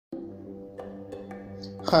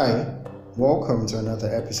Hi, welcome to another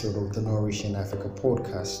episode of the Nourishing Africa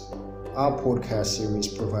podcast. Our podcast series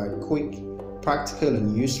provides quick, practical,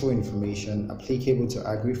 and useful information applicable to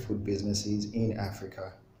agri-food businesses in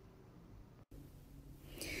Africa.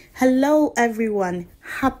 Hello everyone,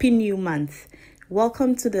 happy new month.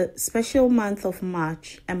 Welcome to the special month of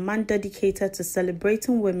March, a month dedicated to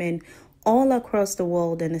celebrating women all across the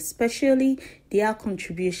world and especially their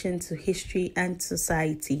contribution to history and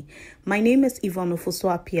society. My name is Yvonne Ofosu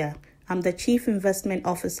Appiah. I'm the Chief Investment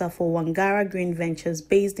Officer for Wangara Green Ventures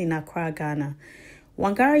based in Accra, Ghana.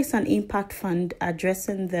 Wangara is an impact fund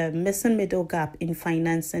addressing the missing middle gap in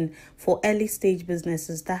financing for early stage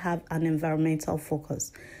businesses that have an environmental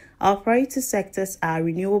focus. Our priority sectors are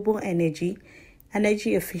renewable energy,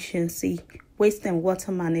 energy efficiency, waste and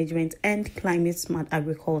water management, and climate smart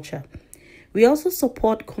agriculture. We also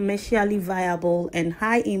support commercially viable and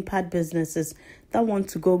high-impact businesses that want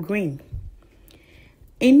to go green.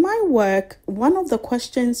 In my work, one of the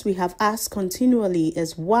questions we have asked continually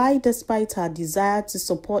is why, despite our desire to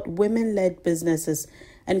support women-led businesses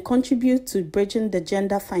and contribute to bridging the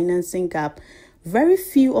gender financing gap, very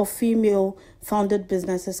few of female-founded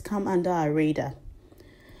businesses come under our radar.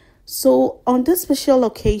 So on this special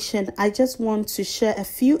occasion, I just want to share a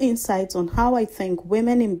few insights on how I think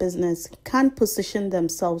women in business can position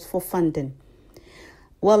themselves for funding.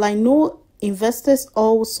 Well, I know investors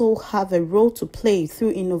also have a role to play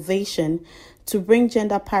through innovation to bring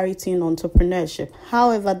gender parity in entrepreneurship.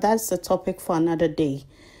 However, that's a topic for another day.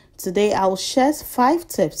 Today, I will share 5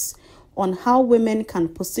 tips on how women can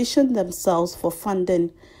position themselves for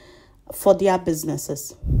funding for their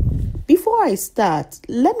businesses. Before I start,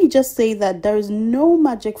 let me just say that there is no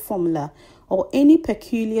magic formula or any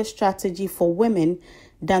peculiar strategy for women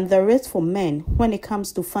than there is for men when it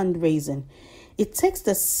comes to fundraising. It takes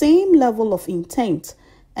the same level of intent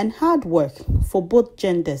and hard work for both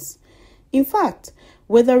genders. In fact,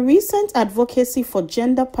 with the recent advocacy for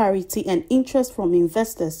gender parity and interest from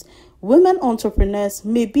investors, women entrepreneurs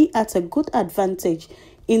may be at a good advantage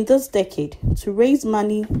in this decade to raise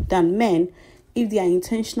money than men if they are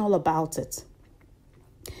intentional about it.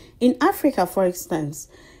 In Africa, for instance,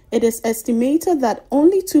 it is estimated that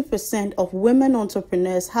only 2% of women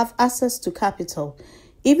entrepreneurs have access to capital,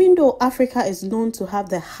 even though Africa is known to have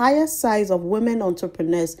the highest size of women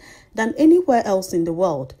entrepreneurs than anywhere else in the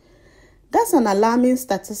world. That's an alarming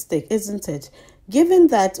statistic, isn't it? Given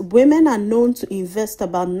that women are known to invest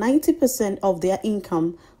about 90% of their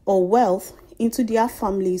income or wealth into their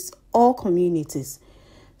families or communities.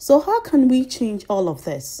 So how can we change all of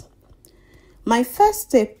this? My first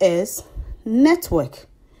tip is network.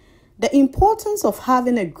 The importance of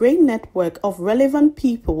having a great network of relevant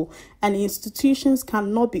people and institutions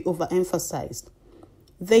cannot be overemphasized.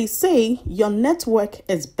 They say your network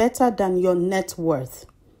is better than your net worth.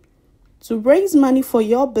 To raise money for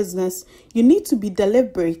your business, you need to be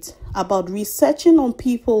deliberate about researching on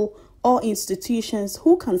people or institutions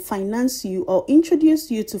who can finance you or introduce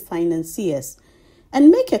you to financiers, and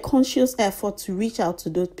make a conscious effort to reach out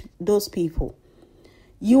to those people.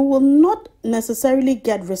 You will not necessarily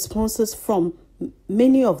get responses from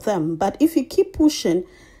many of them, but if you keep pushing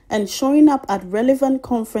and showing up at relevant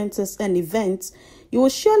conferences and events, you will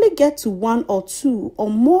surely get to 1 or 2 or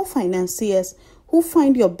more financiers who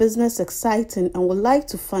find your business exciting and would like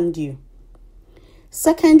to fund you.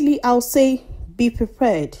 Secondly, I'll say be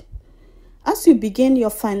prepared. As you begin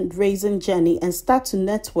your fundraising journey and start to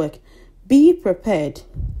network, be prepared.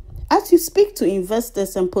 As you speak to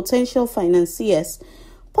investors and potential financiers,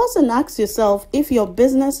 pause and ask yourself if your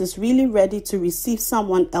business is really ready to receive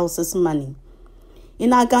someone else's money.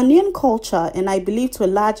 In our Ghanaian culture, and I believe to a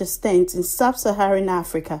large extent in sub-Saharan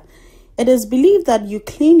Africa, it is believed that you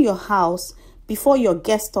clean your house before your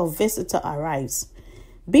guest or visitor arrives.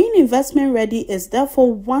 Being investment ready is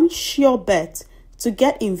therefore one sure bet to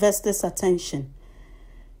get investors' attention.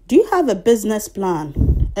 Do you have a business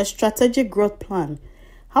plan, a strategic growth plan?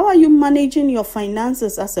 How are you managing your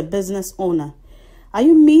finances as a business owner? Are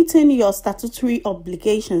you meeting your statutory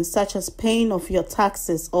obligations such as paying off your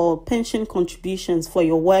taxes or pension contributions for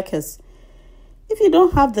your workers? If you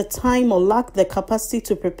don't have the time or lack the capacity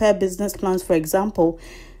to prepare business plans, for example,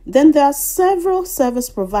 then there are several service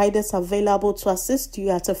providers available to assist you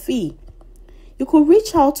at a fee. You could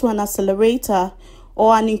reach out to an accelerator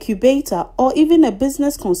or an incubator or even a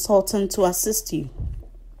business consultant to assist you.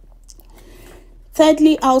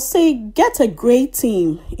 Thirdly, I'll say get a great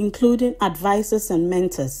team, including advisors and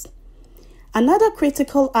mentors. Another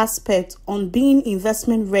critical aspect on being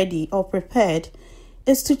investment ready or prepared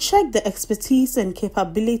is to check the expertise and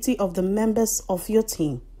capability of the members of your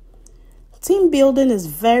team. Team building is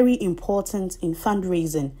very important in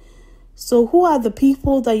fundraising. So who are the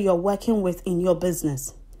people that you're working with in your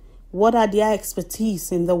business? What are their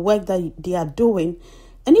expertise in the work that they are doing?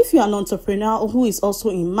 And if you're an entrepreneur who is also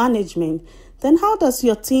in management, then how does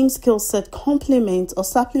your team skill set complement or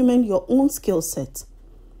supplement your own skill set?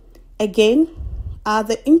 Again, are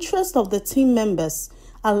the interests of the team members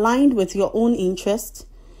aligned with your own interests?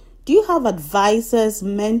 Do you have advisors,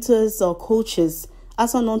 mentors, or coaches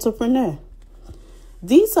as an entrepreneur?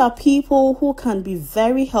 These are people who can be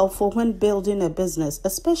very helpful when building a business,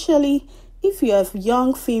 especially if you're a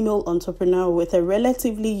young female entrepreneur with a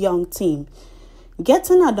relatively young team.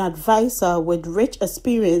 Getting an advisor with rich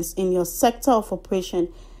experience in your sector of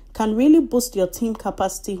operation can really boost your team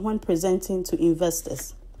capacity when presenting to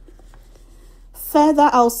investors. Further,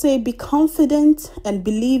 I'll say be confident and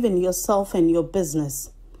believe in yourself and your business.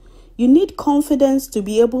 You need confidence to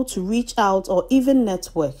be able to reach out or even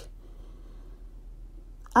network.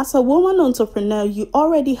 As a woman entrepreneur, you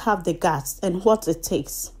already have the guts and what it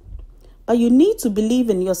takes. But you need to believe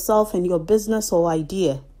in yourself and your business or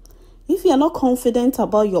idea. If you're not confident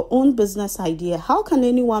about your own business idea, how can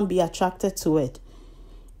anyone be attracted to it?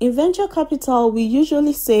 In venture capital, we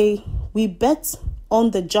usually say we bet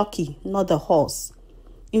on the jockey, not the horse.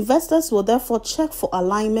 Investors will therefore check for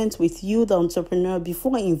alignment with you, the entrepreneur,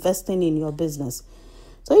 before investing in your business.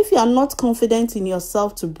 So if you are not confident in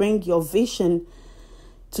yourself to bring your vision,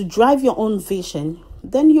 to drive your own vision,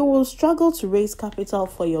 then you will struggle to raise capital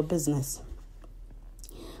for your business.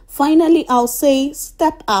 Finally, I'll say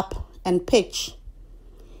step up and pitch.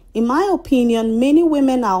 In my opinion, many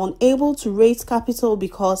women are unable to raise capital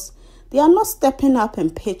because they are not stepping up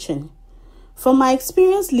and pitching. From my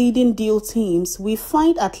experience leading deal teams, we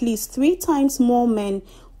find at least 3 times more men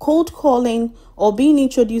cold calling or being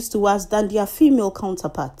introduced to us than their female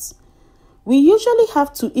counterparts. We usually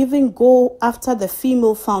have to even go after the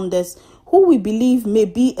female founders who we believe may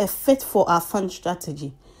be a fit for our fund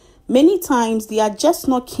strategy. Many times they are just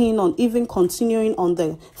not keen on even continuing on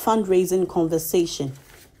the fundraising conversation.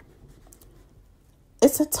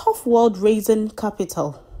 It's a tough world raising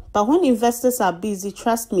capital, but when investors are busy,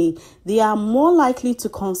 trust me, they are more likely to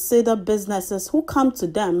consider businesses who come to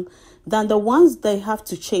them than the ones they have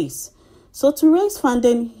to chase. So to raise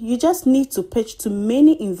funding, you just need to pitch to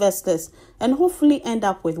many investors and hopefully end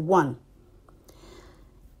up with one.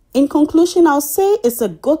 In conclusion, I'll say it's a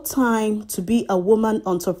good time to be a woman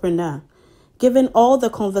entrepreneur, given all the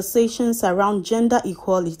conversations around gender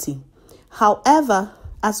equality. However,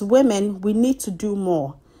 as women, we need to do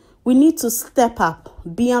more. We need to step up,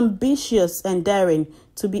 be ambitious and daring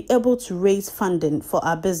to be able to raise funding for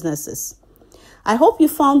our businesses. I hope you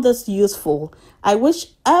found this useful. I wish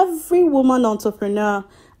every woman entrepreneur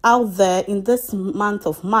out there in this month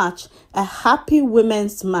of March a happy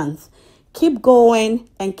Women's Month. Keep going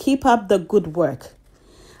and keep up the good work.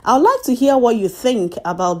 I would like to hear what you think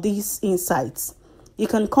about these insights. You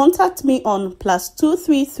can contact me on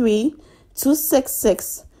 +233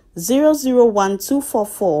 266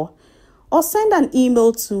 001244 or send an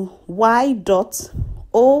email to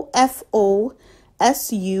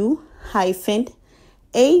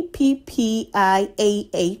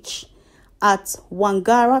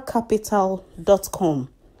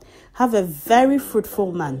Have a very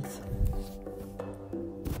fruitful month.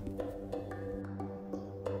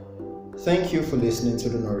 Thank you for listening to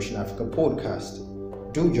the Nourishing Africa podcast.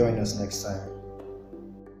 Do join us next time.